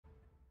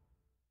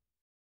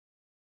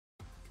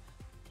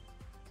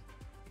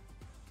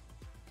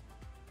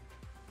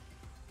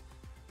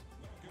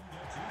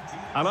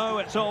Hello,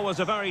 it's always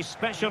a very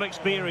special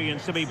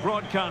experience to be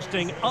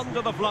broadcasting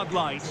under the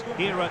floodlights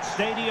here at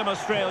Stadium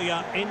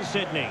Australia in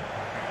Sydney.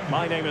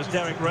 My name is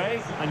Derek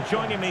Ray, and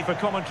joining me for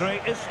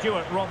commentary is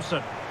Stuart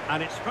Robson.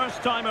 And it's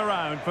first time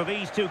around for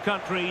these two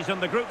countries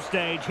in the group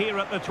stage here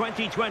at the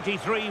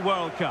 2023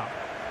 World Cup.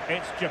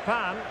 It's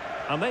Japan,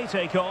 and they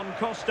take on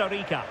Costa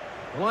Rica.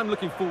 Well, I'm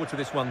looking forward to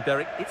this one,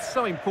 Derek. It's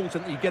so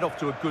important that you get off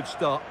to a good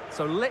start.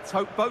 So let's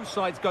hope both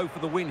sides go for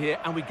the win here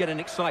and we get an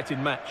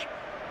exciting match.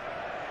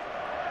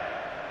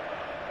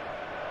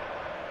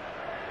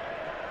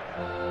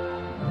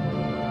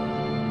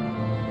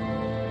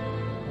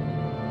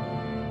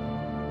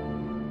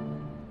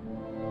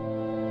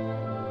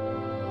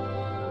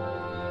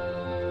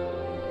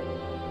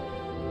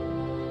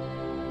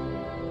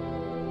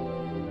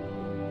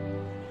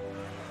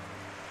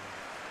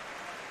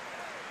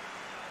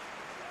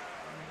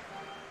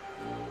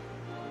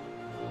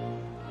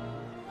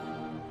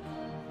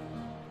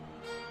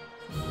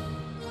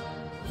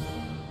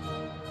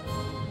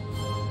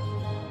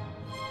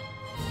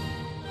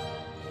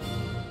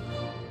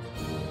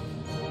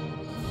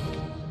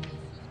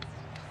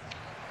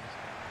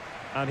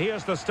 And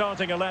here's the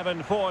starting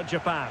 11 for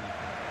Japan.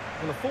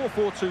 Well, the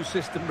 4-4-2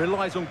 system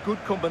relies on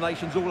good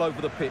combinations all over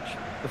the pitch.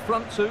 The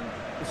front two,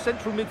 the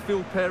central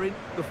midfield pairing,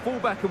 the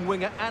fullback and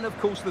winger, and of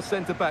course the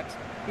centre-backs.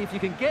 If you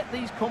can get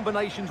these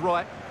combinations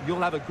right,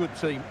 you'll have a good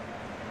team.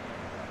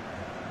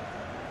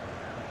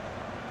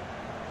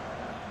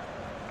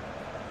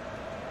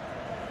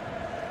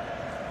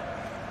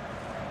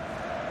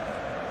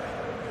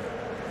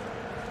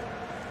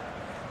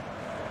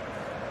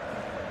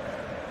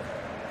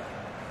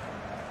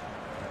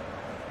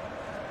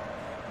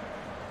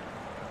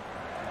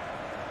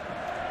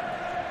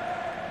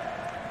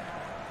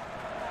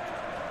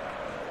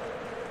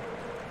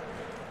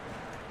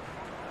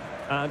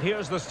 And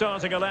here's the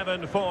starting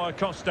 11 for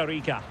Costa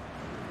Rica.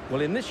 Well,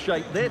 in this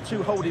shape, their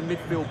two holding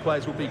midfield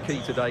players will be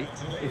key today.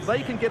 If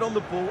they can get on the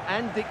ball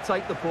and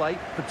dictate the play,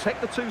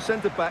 protect the two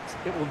centre-backs,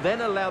 it will then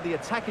allow the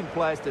attacking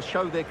players to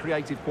show their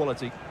creative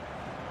quality.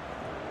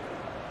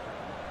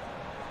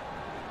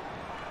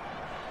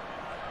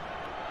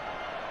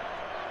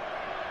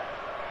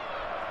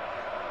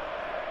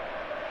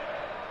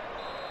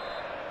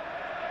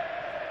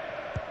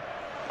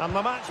 And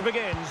the match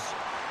begins.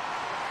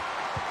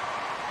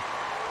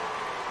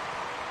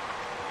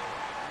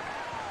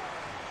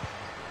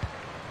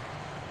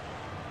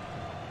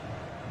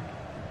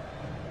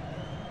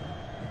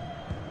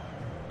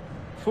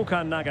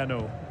 Fuka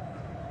Nagano.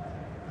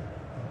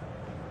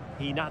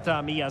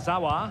 Hinata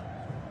Miyazawa.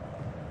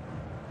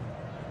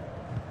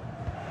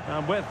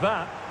 And with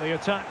that, the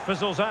attack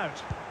fizzles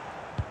out.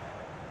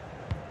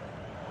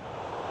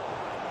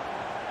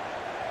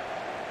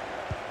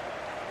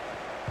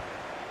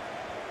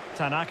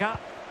 Tanaka.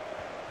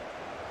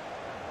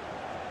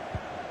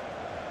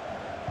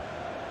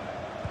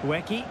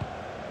 Ueki.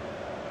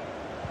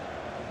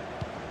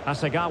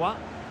 Asagawa.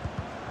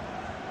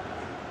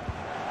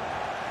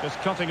 Just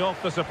cutting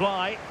off the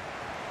supply.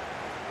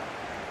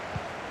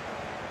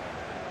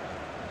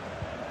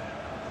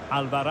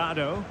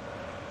 Alvarado.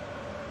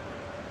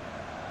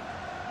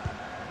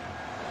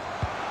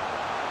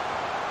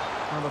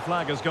 Well, the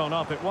flag has gone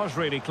up. It was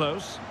really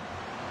close.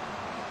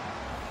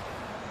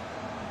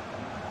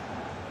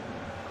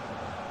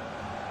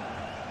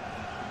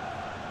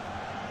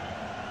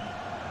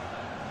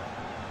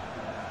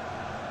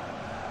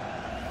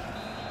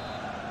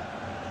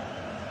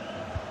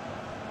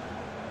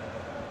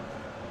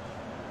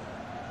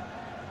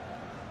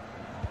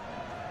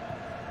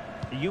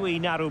 Yui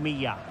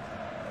Narumiya.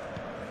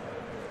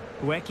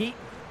 Ueki.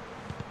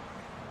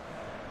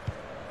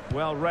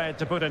 Well read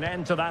to put an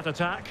end to that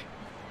attack.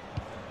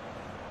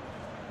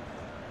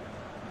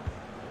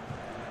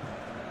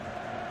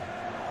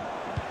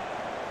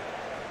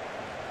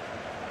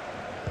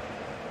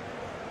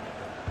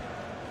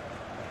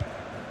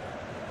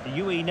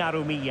 Yui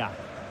Narumiya.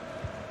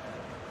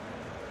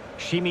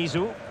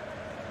 Shimizu.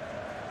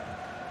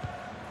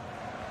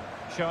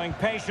 Showing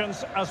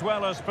patience as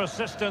well as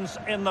persistence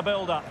in the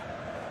build-up.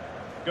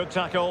 Good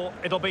tackle,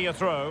 it'll be a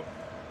throw.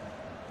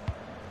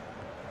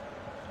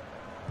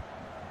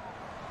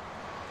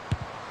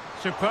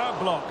 Superb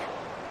block.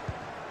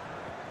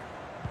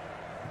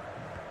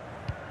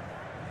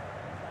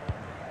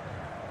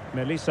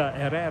 Melissa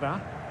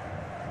Herrera.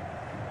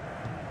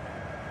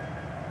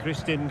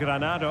 Kristin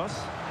Granados.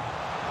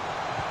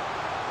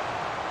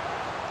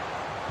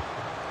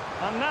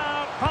 And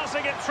now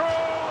passing it through.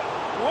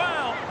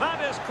 Well,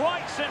 that is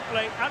quite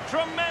simply a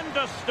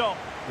tremendous stop.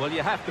 Well,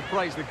 you have to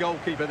praise the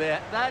goalkeeper there.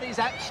 That is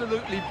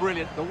absolutely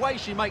brilliant. The way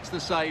she makes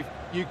the save,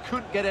 you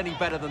couldn't get any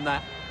better than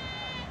that.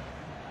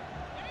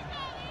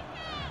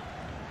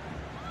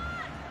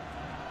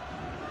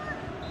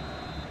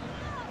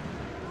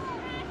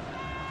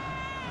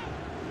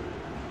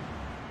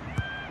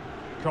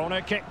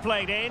 Corner kick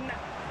played in.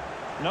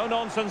 No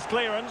nonsense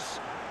clearance.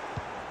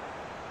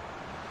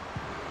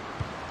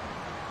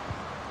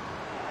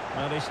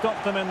 Well, they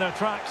stopped them in their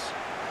tracks.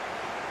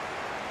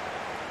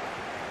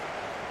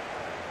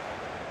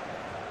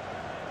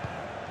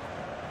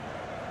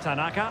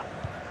 Tanaka.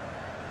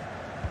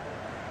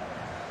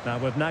 Now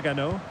with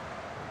Nagano.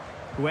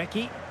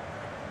 Ueki.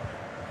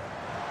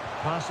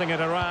 Passing it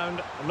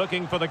around,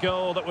 looking for the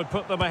goal that would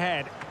put them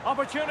ahead.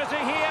 Opportunity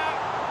here,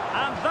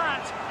 and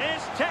that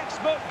is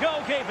textbook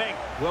goalkeeping.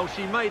 Well,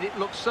 she made it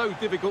look so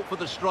difficult for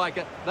the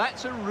striker.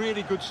 That's a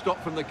really good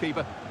stop from the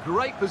keeper.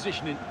 Great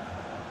positioning.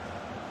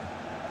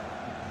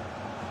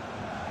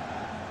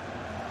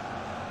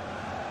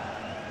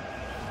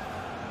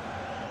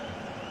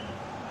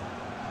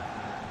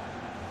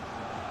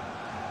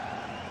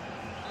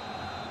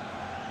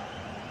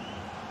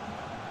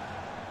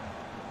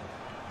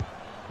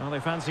 Well, they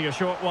fancy a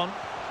short one.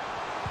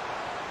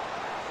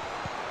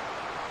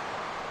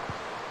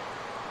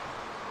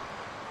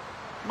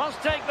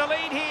 Must take the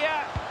lead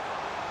here.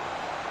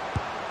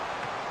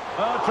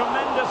 Oh,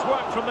 tremendous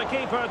work from the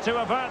keeper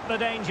to avert the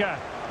danger.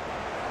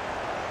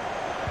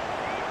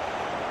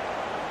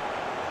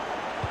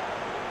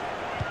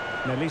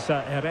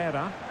 Melissa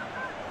Herrera.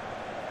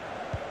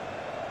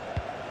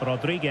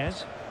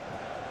 Rodriguez.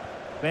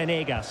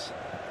 Venegas.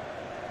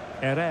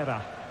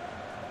 Herrera.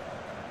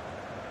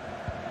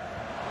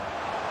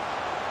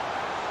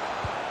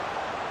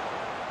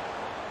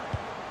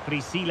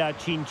 Priscila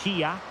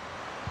Chinchilla.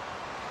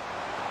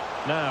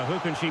 Now, who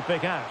can she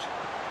pick out?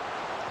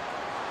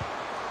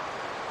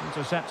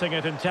 Intercepting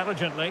it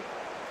intelligently.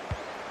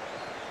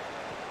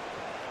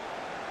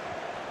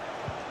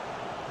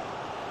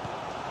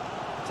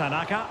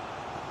 Tanaka.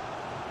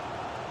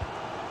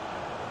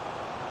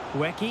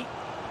 Ueki.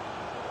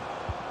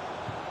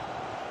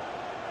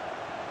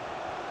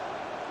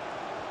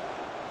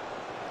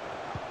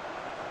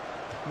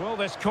 Will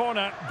this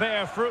corner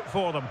bear fruit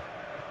for them?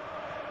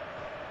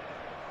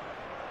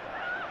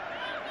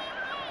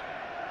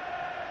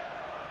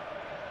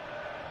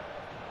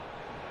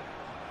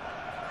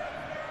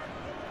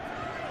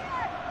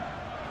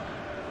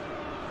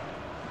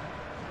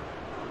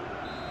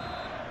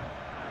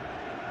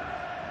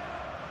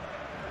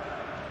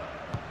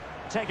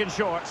 Taken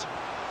short.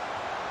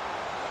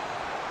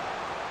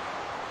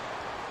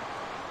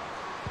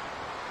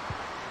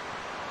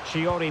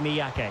 Shiori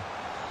Miyake.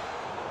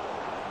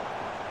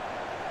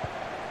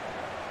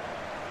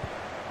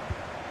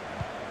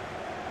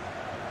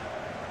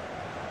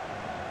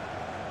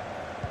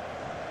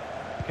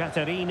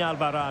 Caterina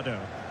Alvarado.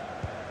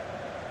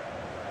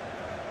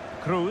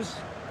 Cruz.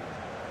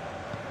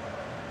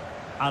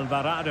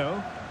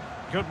 Alvarado.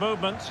 Good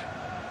movement.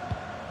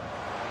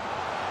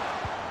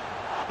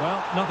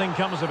 Well, nothing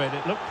comes of it.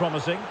 It looked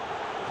promising.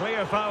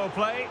 Clear foul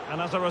play, and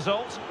as a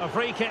result, a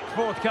free kick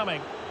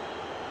forthcoming.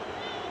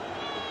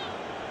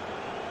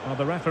 Well,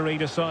 the referee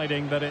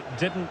deciding that it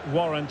didn't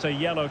warrant a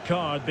yellow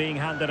card being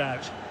handed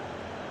out.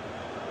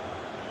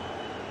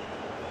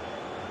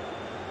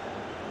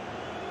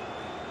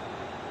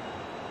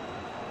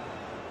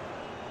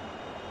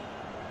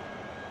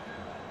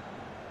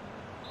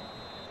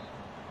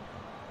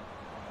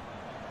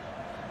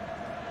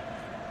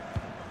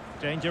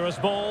 Dangerous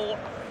ball.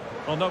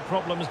 Well, no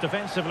problems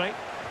defensively.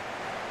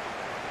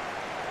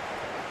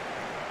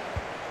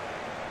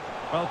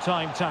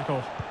 Well-timed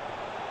tackle.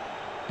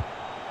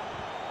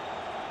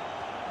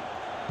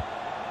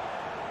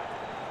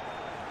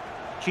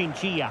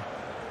 Chinchilla.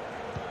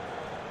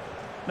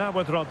 Now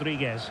with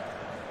Rodriguez.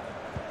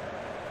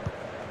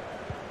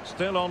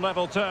 Still on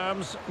level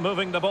terms,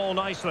 moving the ball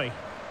nicely.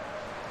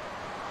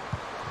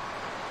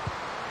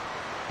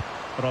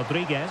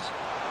 Rodriguez.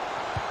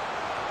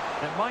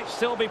 It might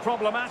still be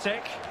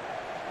problematic.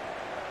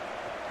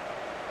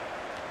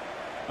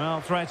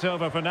 Well, threat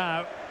over for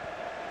now.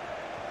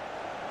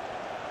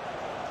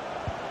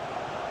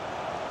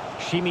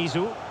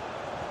 Shimizu.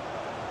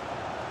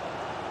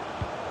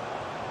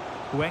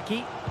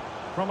 Ueki.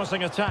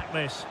 Promising attack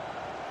this.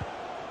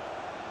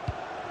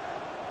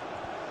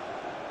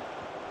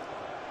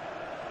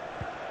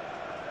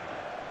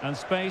 And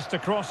space to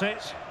cross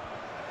it.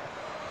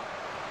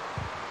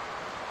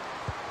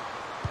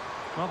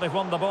 Well, they've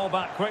won the ball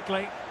back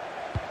quickly.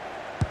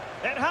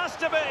 It has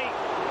to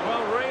be!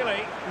 Well,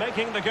 really,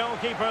 making the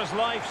goalkeeper's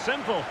life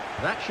simple.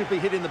 That should be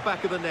hit in the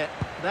back of the net.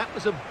 That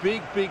was a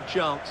big, big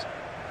chance.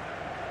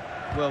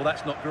 Well,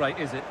 that's not great,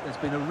 is it? There's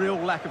been a real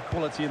lack of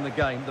quality in the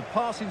game. The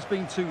passing's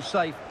been too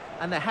safe,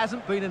 and there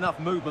hasn't been enough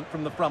movement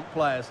from the front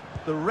players.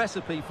 The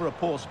recipe for a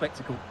poor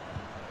spectacle.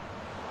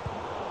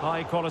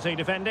 High-quality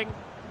defending.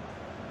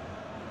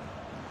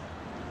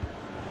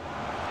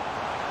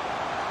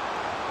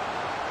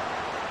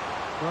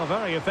 Well,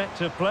 very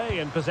effective play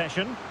in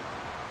possession.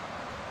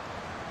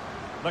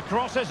 The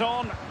cross is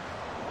on.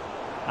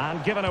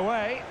 And given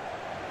away.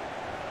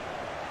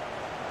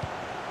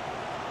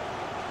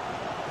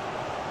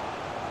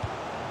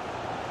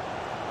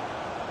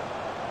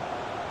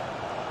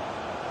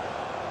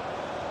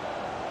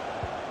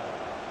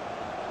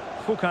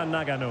 Fuka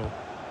Nagano.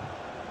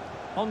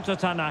 On to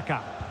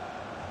Tanaka.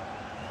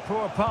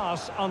 Poor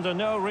pass under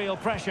no real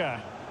pressure.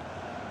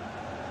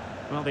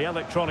 Well, the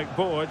electronic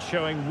board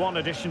showing one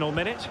additional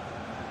minute.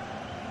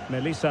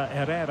 Melissa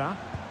Herrera.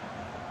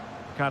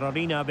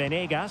 Carolina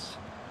Venegas.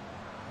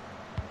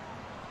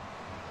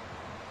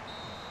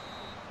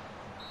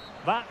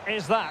 That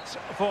is that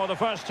for the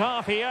first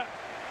half here.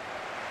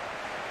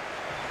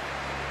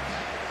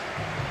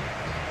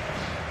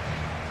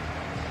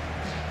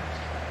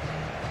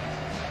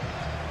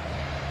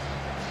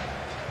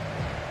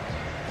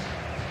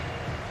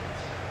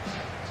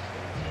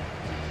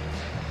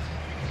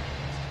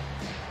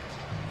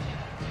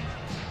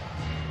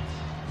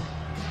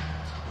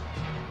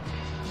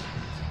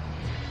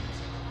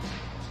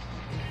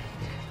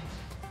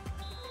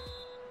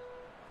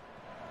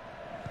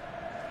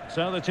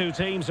 So the two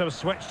teams have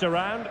switched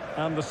around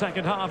and the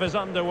second half is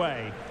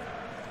underway.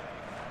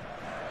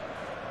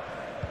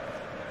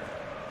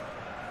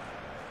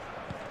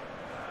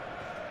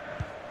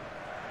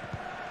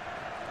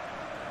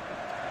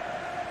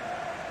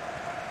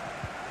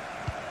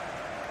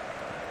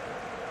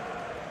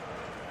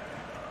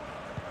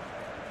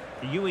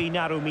 Yui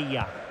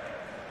Narumiya.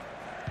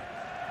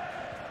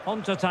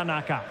 Onto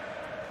Tanaka.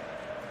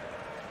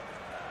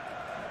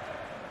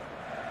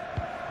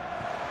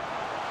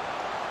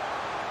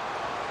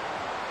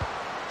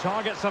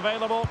 Targets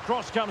available,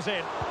 cross comes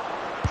in.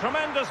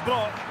 Tremendous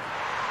block.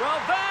 Well,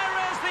 there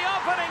is the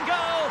opening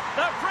goal.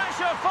 The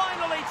pressure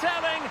finally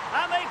telling,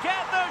 and they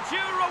get their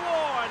due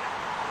reward.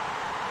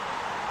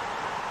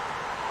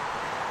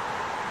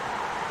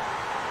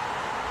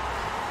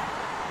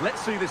 Let's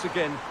see this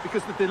again,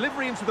 because the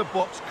delivery into the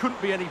box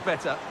couldn't be any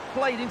better.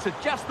 Played into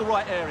just the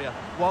right area,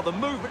 while the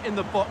movement in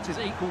the box is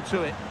equal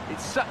to it.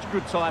 It's such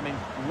good timing.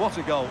 What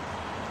a goal.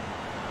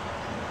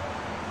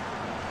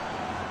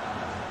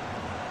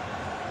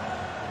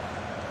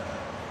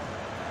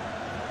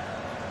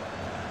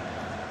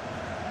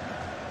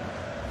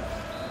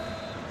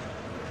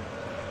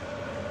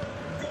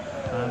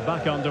 And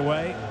back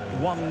underway,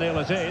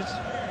 1-0 it is.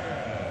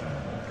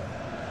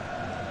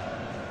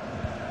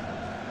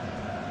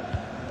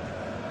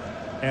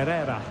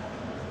 Herrera.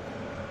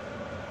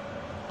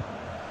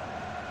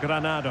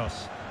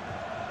 Granados.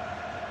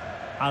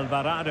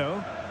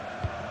 Alvarado.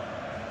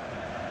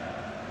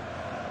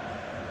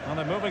 And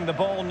they're moving the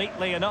ball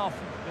neatly enough.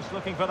 Just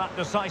looking for that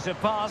decisive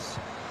pass.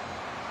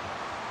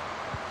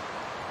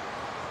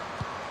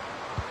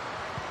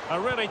 A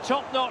really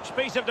top-notch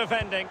piece of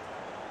defending.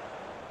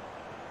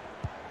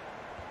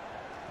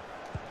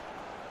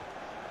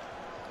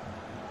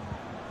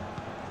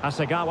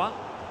 Hasegawa.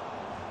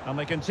 And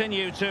they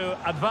continue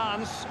to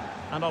advance,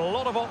 and a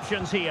lot of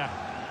options here.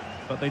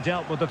 But they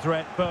dealt with the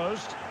threat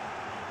posed.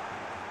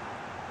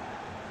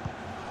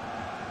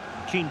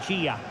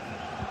 Chinchilla.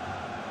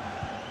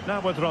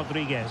 Now with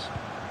Rodriguez.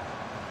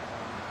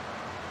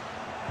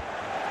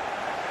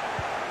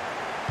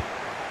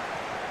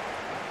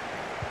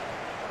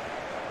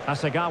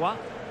 Hasegawa.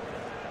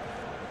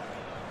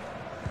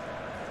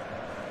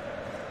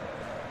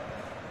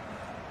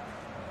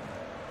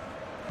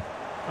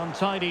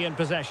 Untidy in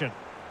possession.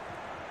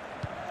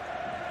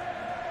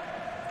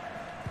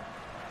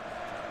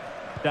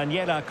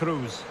 Daniela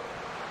Cruz.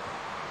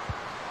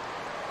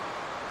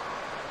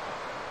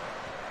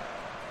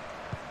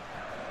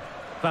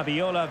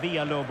 Fabiola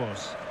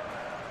Villalobos.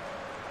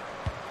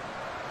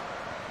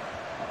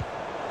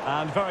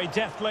 And very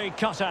deftly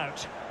cut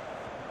out.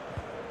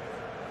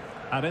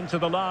 And into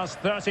the last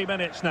 30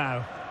 minutes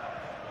now.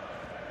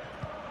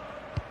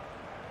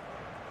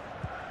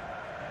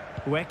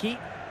 Ueki.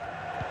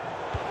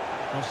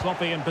 Well,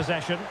 sloppy in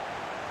possession.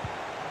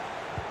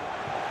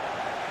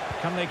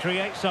 Can they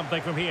create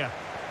something from here?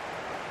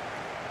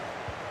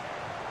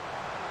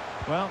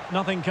 Well,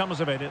 nothing comes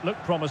of it. It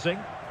looked promising.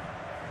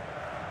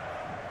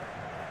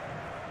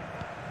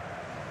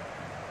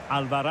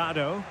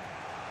 Alvarado.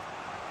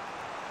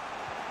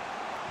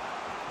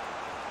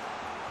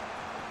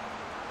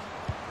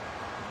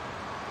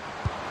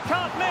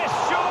 Can't miss,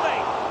 surely.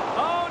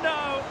 Oh,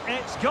 no,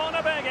 it's gone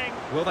a-begging.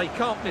 Well, they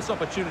can't miss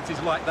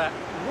opportunities like that.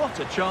 What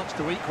a chance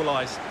to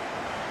equalise.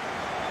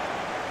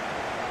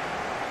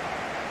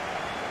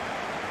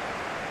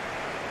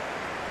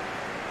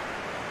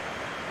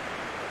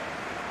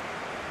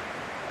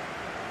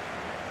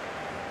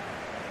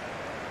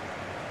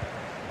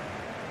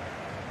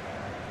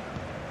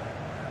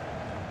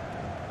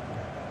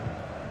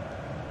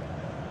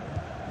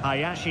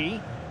 Hayashi.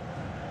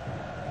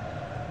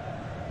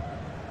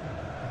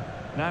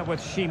 Now with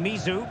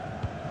Shimizu.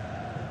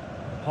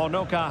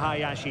 Honoka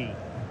Hayashi.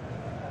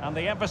 And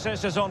the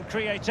emphasis is on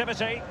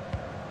creativity.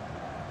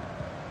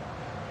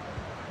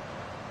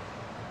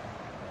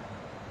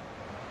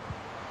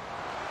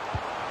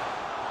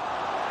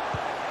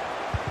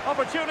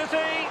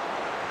 Opportunity.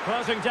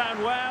 Closing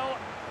down well.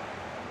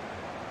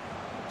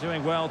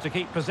 Doing well to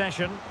keep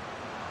possession.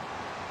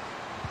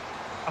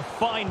 A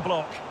fine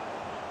block.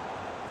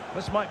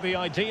 This might be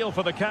ideal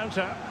for the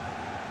counter.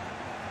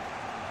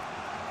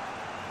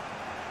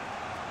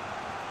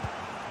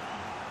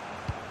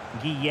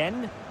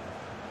 Guillen.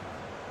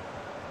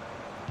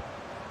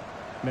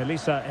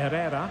 Melissa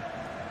Herrera.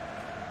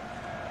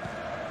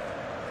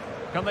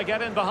 Can they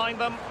get in behind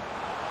them?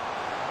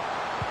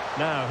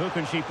 Now, who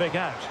can she pick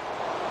out?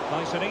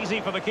 Nice and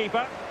easy for the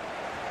keeper.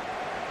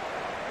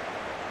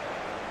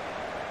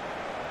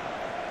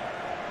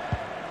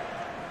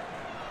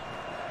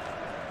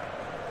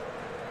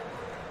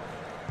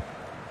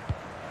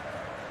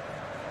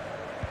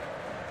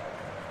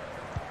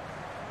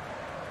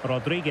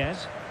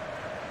 Rodriguez.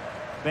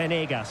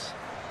 Venegas.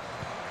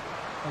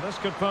 Well, this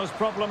could pose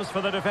problems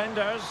for the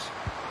defenders.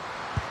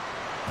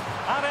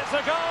 And it's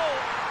a goal!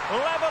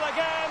 Level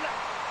again!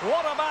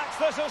 What a match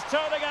this is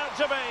turning out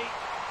to be!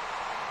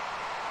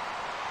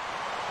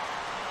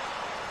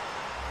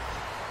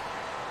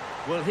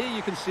 Well, here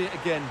you can see it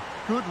again.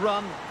 Good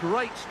run,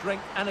 great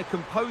strength, and a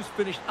composed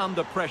finish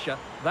under pressure.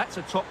 That's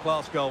a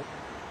top-class goal.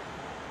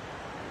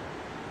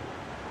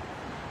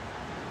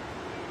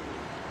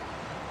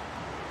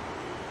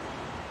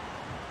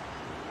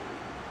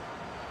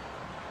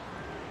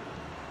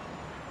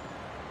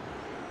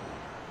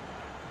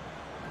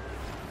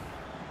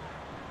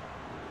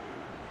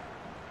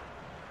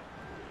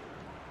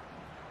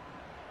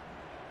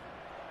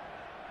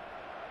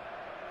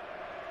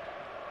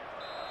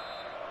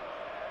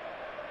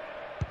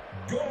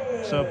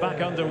 So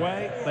back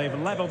underway, they've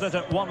levelled it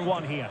at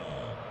 1-1 here.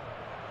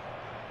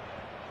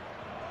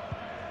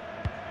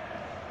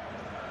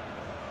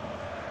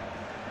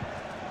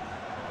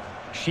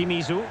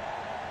 Shimizu.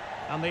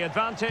 And the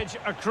advantage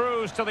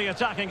accrues to the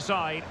attacking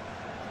side.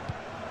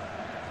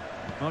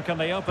 Well, can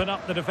they open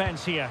up the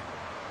defence here?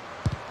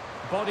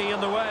 Body in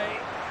the way.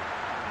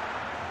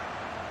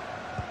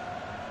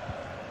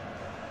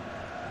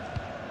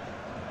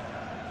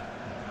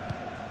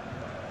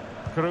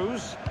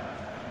 Cruz.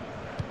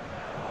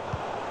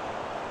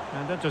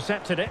 And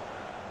intercepted it.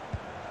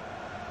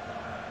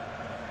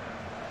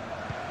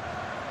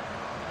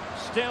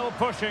 Still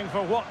pushing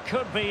for what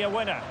could be a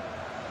winner.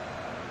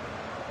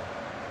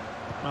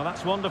 Well,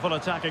 that's wonderful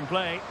attacking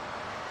play.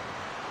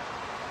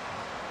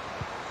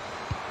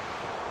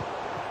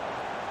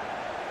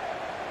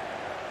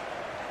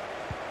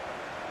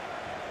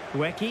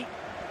 Ueki.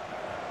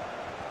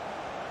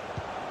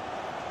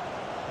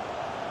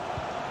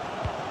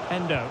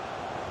 Endo.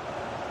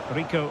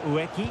 Rico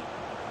Ueki.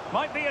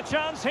 Might be a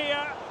chance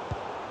here.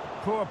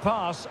 Poor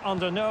pass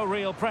under no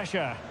real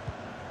pressure.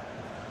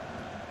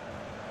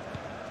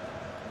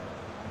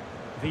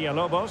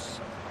 Villalobos.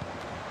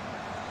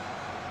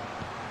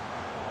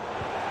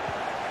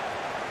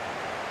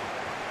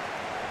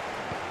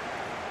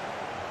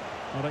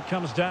 Well, it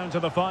comes down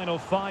to the final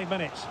 5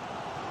 minutes.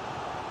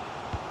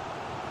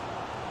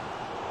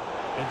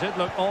 It did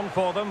look on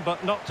for them,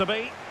 but not to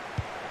be.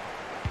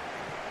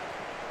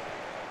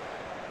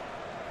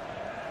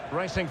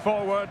 Racing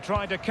forward,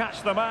 trying to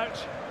catch them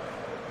out.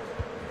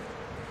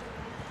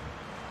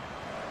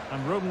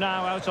 And room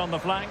now out on the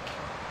flank.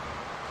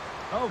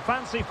 Oh,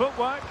 fancy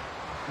footwork.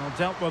 Well,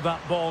 dealt with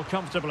that ball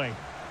comfortably.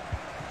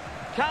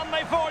 Can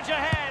they forge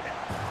ahead?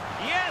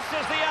 Yes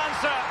is the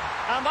answer.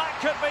 And that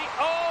could be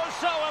oh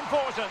so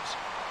important.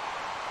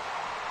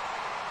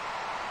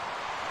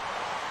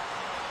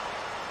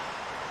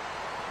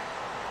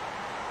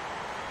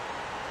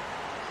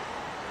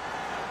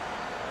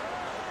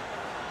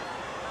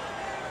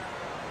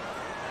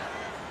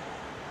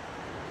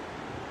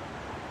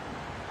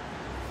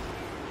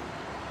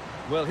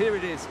 Well, here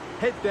it is.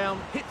 Head down,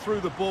 hit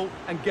through the ball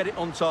and get it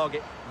on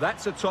target.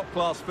 That's a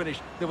top-class finish.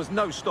 There was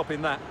no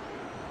stopping that.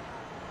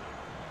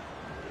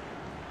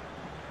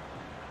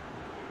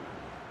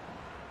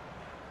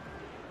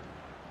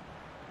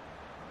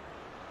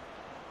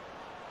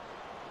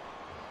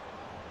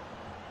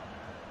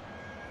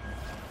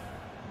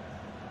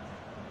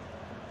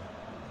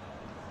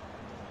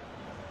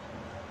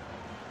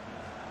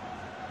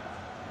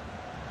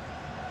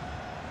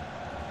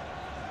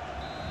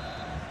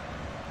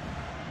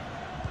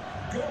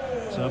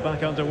 So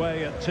back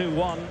underway at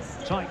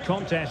 2-1. Tight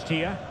contest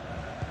here.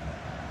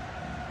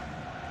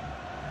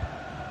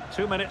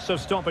 2 minutes of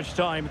stoppage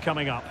time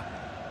coming up.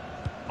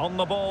 On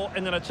the ball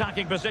in an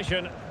attacking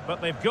position, but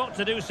they've got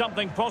to do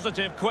something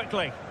positive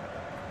quickly.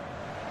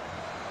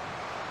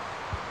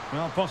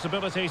 Well,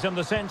 possibilities in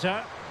the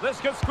centre.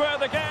 This could square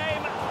the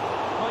game.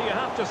 Well, you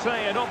have to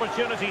say an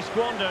opportunity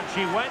squandered.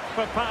 She went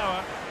for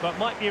power, but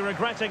might be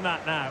regretting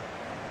that now.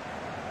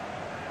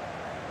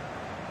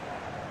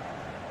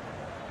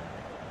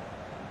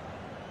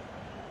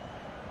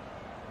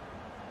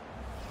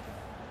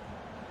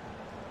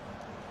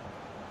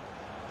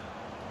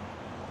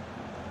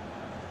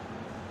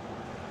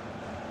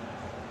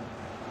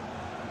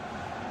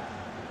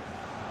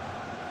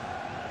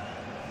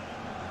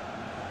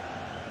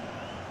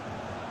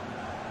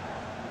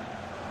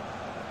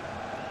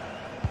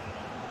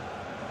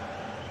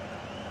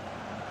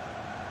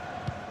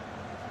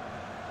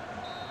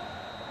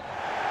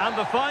 And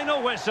the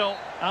final whistle,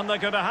 and they're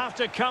going to have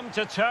to come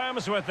to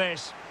terms with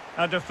this.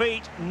 A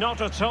defeat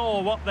not at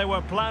all what they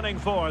were planning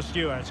for,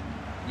 Stuart.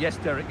 Yes,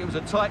 Derek, it was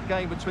a tight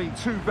game between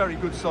two very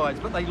good sides,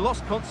 but they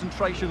lost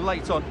concentration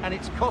late on, and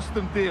it's cost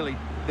them dearly.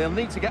 They'll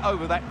need to get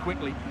over that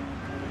quickly.